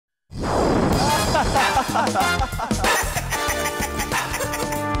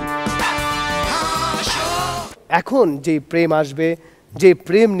এখন যে প্রেম আসবে, যে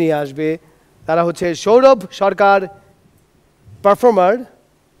প্রেম নিয়ে আসবে, তারা হচ্ছে সৌরভ সরকার পারফর্মার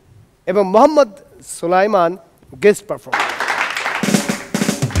এবং মোহাম্মদ সোলাইমান গেস্ট পারফর্মার।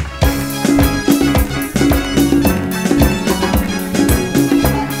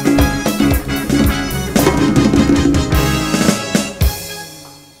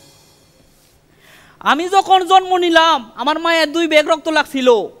 আমি যখন জন্ম নিলাম আমার মায়ের 2 ব্যাগ রক্ত লাগছিল।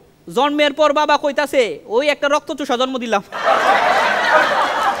 জন্মের পর বাবা কইতাছে ওই একটা রক্ত চোষা জন্ম দিলাম।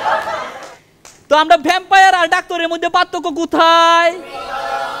 তো আমরা ভ্যাম্পায়ার আর ডাক্তারের মধ্যে পার্থক্য কোথায়?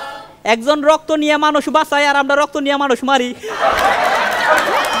 একজন রক্ত নিয়ে মানুষ বাঁচায় আর আমরা রক্ত নিয়ে মানুষ মারি।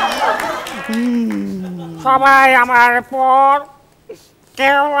 সবাই আমার পর,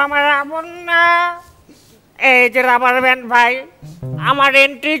 কেউ আমার আপন না। এই যে রাবার ব্যান্ড ভাই, আমার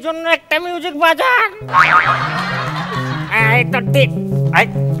এন্ট্রির জন্য একটা মিউজিক বাজান। এই তো ঠিক।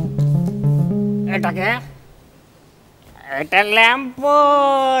 এটাকে এটা ল্যাম্প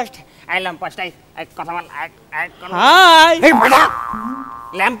পোস্ট। এই ল্যাম্প পোস্ট, এই কথা বল। হাই এই বেটা,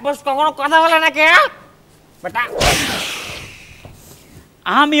 ল্যাম্প পোস্ট কখনো কথা বলে না কে বেটা?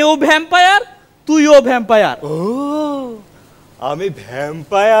 আমিও ভ্যাম্পায়ার, তুইও ভ্যাম্পায়ার। ও আমি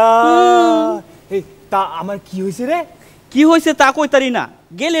ভ্যাম্পায়ার। এই তা আমার কি হয়েছে রে? কি হয়েছে তা কইতারি না,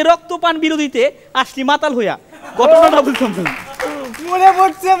 গেলে রক্তপান বিরোধীতে আসলি মাতাল হইয়া। ঘটনাটা বলতাম।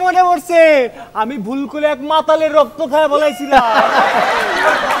 মনে পড়ছে আমি ভুল করে এক মাতালের রক্ত খায় বলাইছিলাম।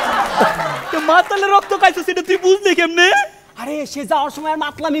 তো মাতালের রক্ত খাইছো সেটা তুই বুঝলি কেমনে? আরে সে যাওয়ার সময় আর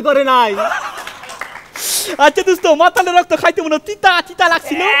মাতলামি করে নাই। আচ্ছা দোস্ত, মাতালের রক্ত খাইতে মনে তিতা তিতা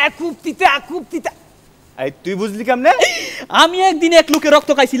লাগছিল। খুব তিতা। এই তুই বুঝলি কেমনে? আমি একদিন এক লোকের রক্ত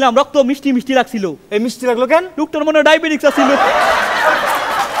খাইছিলাম, রক্ত মিষ্টি মিষ্টি লাগছিল। এই মিষ্টি লাগলো কেন? লোকটার মনে ডায়াবেটিস আছিল।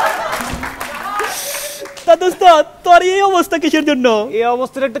 তা দোস্ত তোর এই অবস্থা কিসের জন্য? এই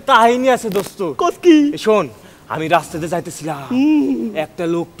অবস্থার একটা কাহিনী আছে দোস্ত। কস কি? শোন, আমি রাস্তাতে যাইতেছিলাম, একটা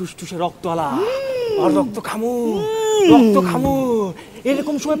লোক টুসটুসে রক্তওয়ালা আর রক্ত খামু।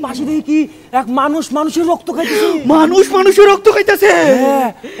 এরকম সময় পাশে দেখি কি এক মানুষের রক্ত খাইতেছে। মানুষের রক্ত খাইতেছে?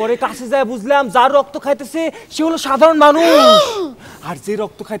 পরে কাছে যায় বুঝলাম যার রক্ত খাইতেছে সে হলো সাধারণ মানুষ, আর যে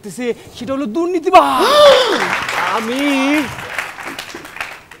রক্ত খাইতেছে সেটা হলো দুর্নীতিবাজ। আমি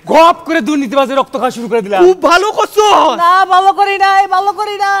গপ করে দুর্নীতিবাজের রক্ত খাওয়া শুরু করে দিলাম। খুব ভালো করছো। না, ভালো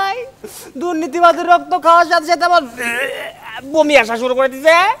করি নাই। দুর্নীতিবাজের রক্ত খাওয়ার সাথে সাথে আমার বমি আসা শুরু করে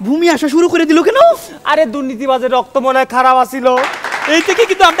দিছে। ভূমি আসা শুরু করে দিল কেন? আরে দুর্নীতিবাজের রক্ত মনে হয় খারাপ আছিল। এই থেকে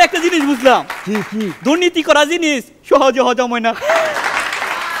কিন্তু আমরা একটা জিনিস বুঝলাম, কি দুর্নীতি করা জিনিস সহজে হজম হয় না।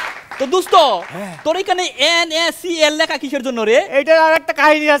 তো দোস্ত, তোর এখানে NaCl লেখা কিসের জন্য রে? এইটার আর একটা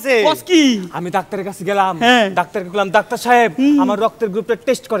কাহিনী আছে। কস কি? আমি ডাক্তারের কাছে গেলাম, ডাক্তারকে বললাম ডাক্তার সাহেব আমার রক্তের গ্রুপটা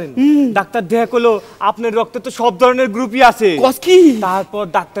টেস্ট করেন। ডাক্তার দেখা করলো আপনার রক্তে তো সব ধরনের গ্রুপই আছে। কস কি? তারপর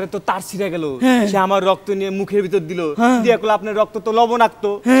ডাক্তারের তো তার ছিঁড়ে গেল, সে আমার রক্ত নিয়ে মুখের ভিতর দিল, দিয়ে করলো আপনার রক্ত তো লবণাক্ত,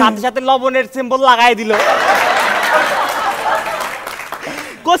 সাথে সাথে লবণের সিম্বল লাগাই দিল।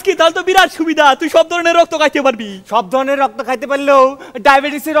 কসকি তাহলে তো বিরাট সুবিধা, তুই সব ধরনের রক্ত খাইতে পারবি। সব ধরনের রক্ত খাইতে পারলেও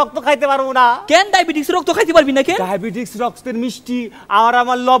ডায়াবেটিসের রক্ত খাইতে পারবো না। কেন ডায়াবেটিস রক্ত খাইতে পারবি না কেন? ডায়াবেটিস রক্তের মিষ্টি আর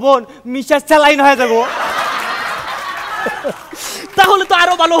আমার লবণ মিশার স্যালাইন হয়ে যাবো। তাহলে তো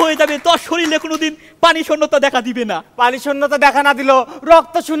আরো ভালো হয়ে যাবে, তোর শরীরে কোনোদিন পানি শূন্যতা দেখা দিবে না। পানি শূন্যতা দেখা না দিল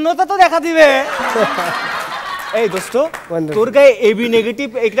রক্ত শূন্যতা তো দেখা দিবে। এই দোস্ত, তোর গায়ে এবি নেগেটিভ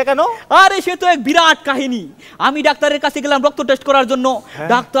এইটা কেন? আরে সে তো এক বিরাট কাহিনী। আমি ডাক্তারের কাছে গেলাম রক্ত টেস্ট করার জন্য।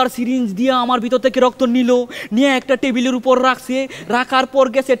 ডাক্তার সিরিঞ্জ দিয়ে আমার ভিতর থেকে রক্ত নিয়ে একটা টেবিলের উপর রাখার পর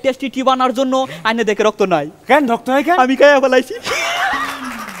গেছে টেস্টি টিউব আনার জন্য, আইনে দেখে রক্ত নাই। কেন রক্ত নাই কেন? আমি খাইয়া ফেলাইছি।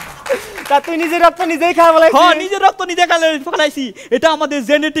 তা তুই নিজের রক্ত নিজেই খাওয়া ফেলাইছিস? হ্যাঁ, নিজের রক্ত নিজে ফেলাইছি। এটা আমাদের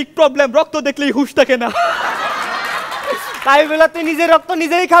জেনেটিক প্রবলেম, রক্ত দেখলেই হুশ থাকে না। তাই বলে তুই নিজের রক্ত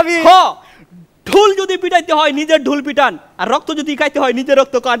নিজেই খাবি? হ্যাঁ, ঢোল যদি পিটাইতে হয় নিজের ঢোল পিটান, আর রক্ত যদি খাইতে হয় নিজের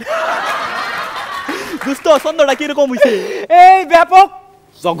রক্ত খান। দোস্ত ছন্দটা কিরকম হইছে? এই ব্যাপক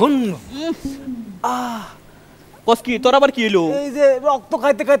জঘন্য। কসকি তোর আবার কি হলো? এই যে রক্ত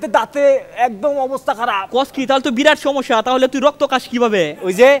খাইতে খাইতে দাঁতে একদম অবস্থা খারাপ। কসকি তাহলে তো বিরাট সমস্যা, তাহলে তুই রক্ত খাস কিভাবে?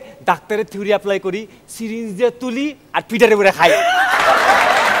 ওই যে ডাক্তারের থিওরি অ্যাপ্লাই করি, সিরিঞ্জ দিয়ে তুলি আর পিটারে পরে খাই।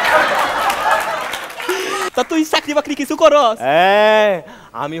 তা তুই চাকরি বাকরি কিছু করস?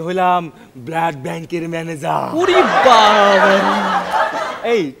 আমি হইলাম ব্লাড ব্যাংকের ম্যানেজার। ওরে বাবা,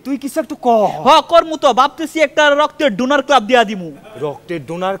 এই তুই কিছু একটু কর। হ্যাঁ করমু তো, ভাবতেছি একটা রক্তের ডোনার ক্লাব দিয়া দিমু। রক্তের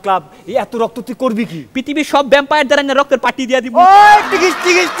ডোনার ক্লাব? এই এত রক্ত তুই করবি কি? পৃথিবীর সব ভ্যাম্পায়ার দ্বারা রক্তের পার্টি দিয়া দিমু।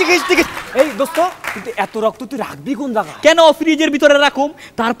 এই দোস্ত, কিন্তু এত রক্ত তুই রাখবি কোন জায়গায়? কেন, ফ্রিজের ভিতরে রাখুম,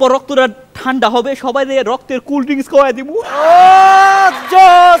 তারপর রক্তটা ঠান্ডা হবে, সবাই রক্তের কোল্ড ড্রিঙ্কস খাওয়াই দিমু।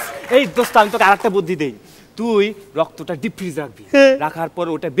 জস, এই দোস্ত আমি তোকে আরেকটা বুদ্ধি দেই, তুই রক্তটা ডিপ ফ্রিজ রাখবি, রাখার পর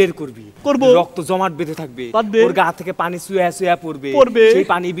ওটা বের করবি, রক্ত জমাট বেঁধে থাকবে, ওর গা থেকে পানি সুয়া সুয়া পড়বে, সেই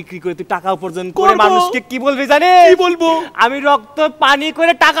পানি বিক্রি করে তুই টাকা উপার্জন করে মানুষকে কি বলবি জানিস? কি বলবো? আমি রক্ত পানি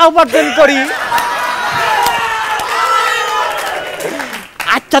করে টাকা উপার্জন করি।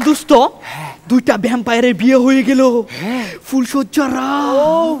 আচ্ছা দোস্ত, দুইটা ভ্যাম্পায়ারের বিয়ে হয়ে গেল, ফুলসজ্জা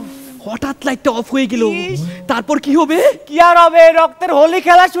রাত, হঠাৎ লাইটটা অফ হয়ে গেল, তারপর কি হবে? কি আর হবে, রক্তের হোলি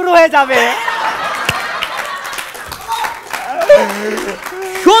খেলা শুরু হয়ে যাবে।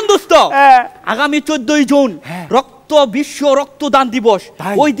 শোন দোস্ত, আগামী 14ই জুন বিশ্ব রক্তদান দিবস।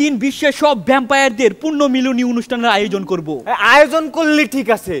 ওই দিন বিশ্বের সব ভ্যাম্পায়ারদের পূর্ণ মিলনী অনুষ্ঠানের আয়োজন করব। আয়োজন করলে ঠিক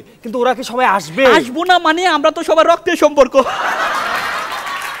আছে, কিন্তু ওরা কি সবাই আসবে? আসবো না মানে, আমরা তো সবার রক্তের সম্পর্ক।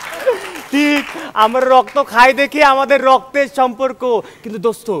 ঠিক, আমরা রক্ত খাই দেখি আমাদের রক্তের সম্পর্ক। কিন্তু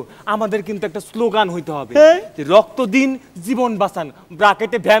দোস্ত, আমাদের কিন্তু একটা স্লোগান হইতে হবে, যে রক্ত দিন জীবন বাঁচান,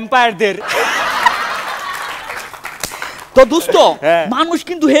 ব্র্যাকেটে ভ্যাম্পায়ারদের। তো দোস্ত, মানুষ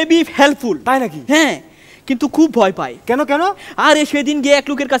কিন্তু হেভি হেল্পফুল, তাই নাকি? হ্যাঁ, কিন্তু খুব ভয় পায়। কেন কেন? আরে সেদিন গিয়ে এক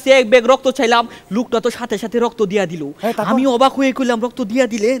লোকের কাছে এক ব্যাগ রক্ত চাইলাম, লোকটা তো সাথে সাথে রক্ত দিয়া দিল। আমি অবাক হয়ে কইলাম, রক্ত দিয়া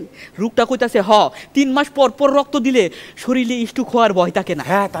দিলেন? লোকটা কইতাছে, 3 মাস পর পর রক্ত দিলে শরীরে স্ট্রোক হওয়ার ভয় থাকে না।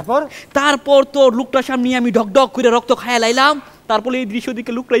 হ্যাঁ, তারপর তো লোকটার সামনে আমি ঢক ঢক করে রক্ত খায়া লাইলাম, তারপরে এই দৃশ্য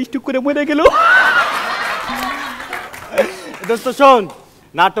দিকে লোকটা স্ট্রোক করে মরে গেল। দোস্ত শোন,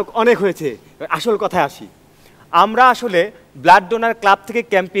 নাটক অনেক হয়েছে, আসল কথায় আসি। আমরা আসলে ব্লাড ডোনার ক্লাব থেকে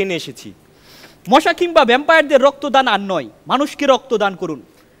ক্যাম্পেইনে এসেছি। মশা কিংবা ভ্যাম্পায়ারদের রক্তদান আর নয়, মানুষকে রক্তদান করুন।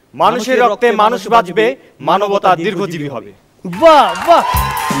 মানুষের রক্তে মানুষ বাঁচবে, মানবতা দীর্ঘজীবী হবে। বাহ বাহ,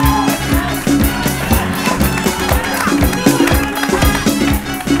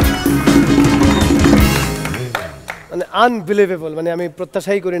 মানে আনবিলিভেবল। মানে আমি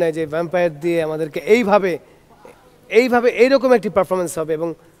প্রত্যাশাই করি নাই যে ভ্যাম্পায়ার দিয়ে আমাদেরকে এইভাবে এইরকম একটি পারফরমেন্স হবে, এবং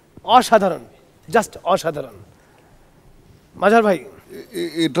অসাধারণ, জাস্ট অসাধারণ। মাঝার ভাই,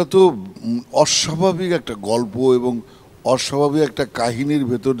 এটা তো অস্বাভাবিক একটা গল্প এবং অস্বাভাবিক একটা কাহিনীর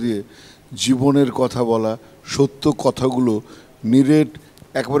ভেতর দিয়ে জীবনের কথা বলা, সত্য কথাগুলো নিরেট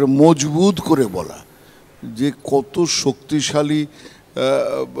একেবারে মজবুত করে বলা, যে কত শক্তিশালী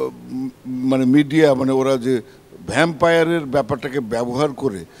মানে মিডিয়া, মানে ওরা যে ভ্যাম্পায়ারের ব্যাপারটাকে ব্যবহার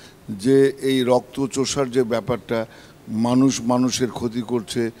করে, যে এই রক্ত চোষার যে ব্যাপারটা, মানুষের ক্ষতি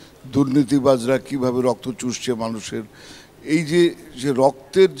করছে, দুর্নীতিবাজরা কিভাবে রক্ত চুষছে মানুষের, এই যে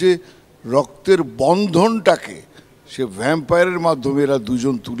রক্তের বন্ধনটাকে সে ভ্যাম্পায়ারের মাধ্যমে এরা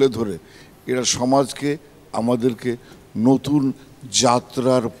দুজন তুলে ধরে, এরা সমাজকে, আমাদেরকে নতুন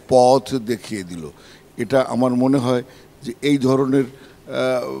যাত্রার পথ দেখিয়ে দিল। এটা আমার মনে হয় যে এই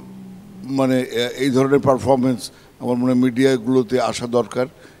ধরনের পারফরমেন্স আমার মনে হয় মিডিয়াগুলোতে আসা দরকার,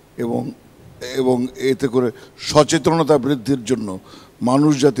 এবং এতে করে সচেতনতা বৃদ্ধির জন্য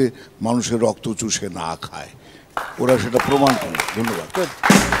মানুষ যাতে মানুষের রক্ত চুষে না খায়, ওরা সেটা প্রমাণ করে। ধন্যবাদ।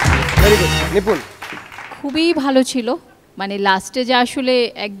 নিপুণ, খুবই ভালো ছিল। মানে লাস্টে যে আসলে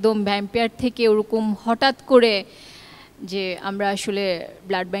একদম ভ্যাম্পায়ার থেকে ওরকম হঠাৎ করে যে আমরা আসলে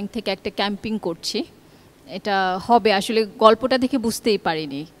ব্লাড ব্যাংক থেকে একটা ক্যাম্পিং করছি, এটা হবে আসলে গল্পটা দেখে বুঝতেই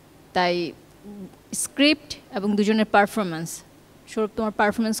পারিনি। তাই স্ক্রিপ্ট এবং দুজনের পারফরমেন্স, সৌরভ তোমার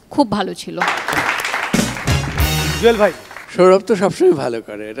পারফরমেন্স খুব ভালো ছিল। জুয়েল ভাই, সৌরভ তো সবসময় ভালো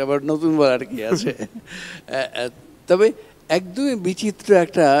করে, এটা আবার নতুন বলার কি আছে। তবে একদমই বিচিত্র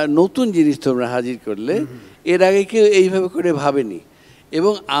একটা নতুন জিনিস তোমরা হাজির করলে, এর আগে কেউ এইভাবে করে ভাবেনি,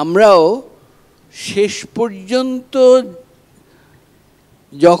 এবং আমরাও শেষ পর্যন্ত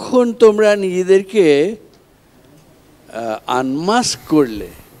যখন তোমরা নিজেদেরকে আনমাস্ক করলে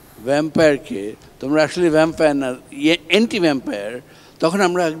ভ্যাম্পায়ারকে, তোমরা আসলে ভ্যাম্পায়ার না, অ্যান্টি ভ্যাম্পায়ার, তখন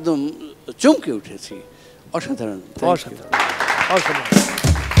আমরা একদম চমকে উঠেছি। অসাধারণ, অসাধারণ, অসাধারণ।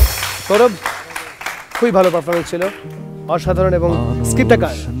 সৌরভ, খুবই ভালো পারফরমেন্স ছিল, অসাধারণ। এবং স্ক্রিপ্টটা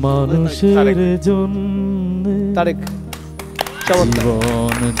কার? তারেক,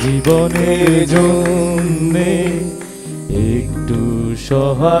 জীবনের জন্যে একটু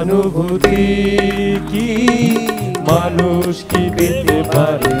সহানুভূতি কি মানুষ কি পেতে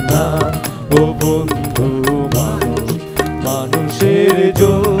পারে না? ও বন্ধু, মানুষের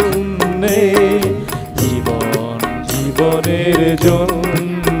জন্যে, জীবনের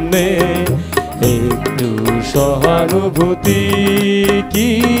জন্যে একটু সহানুভূতি কি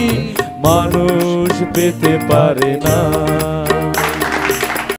মানুষ পেতে পারে না?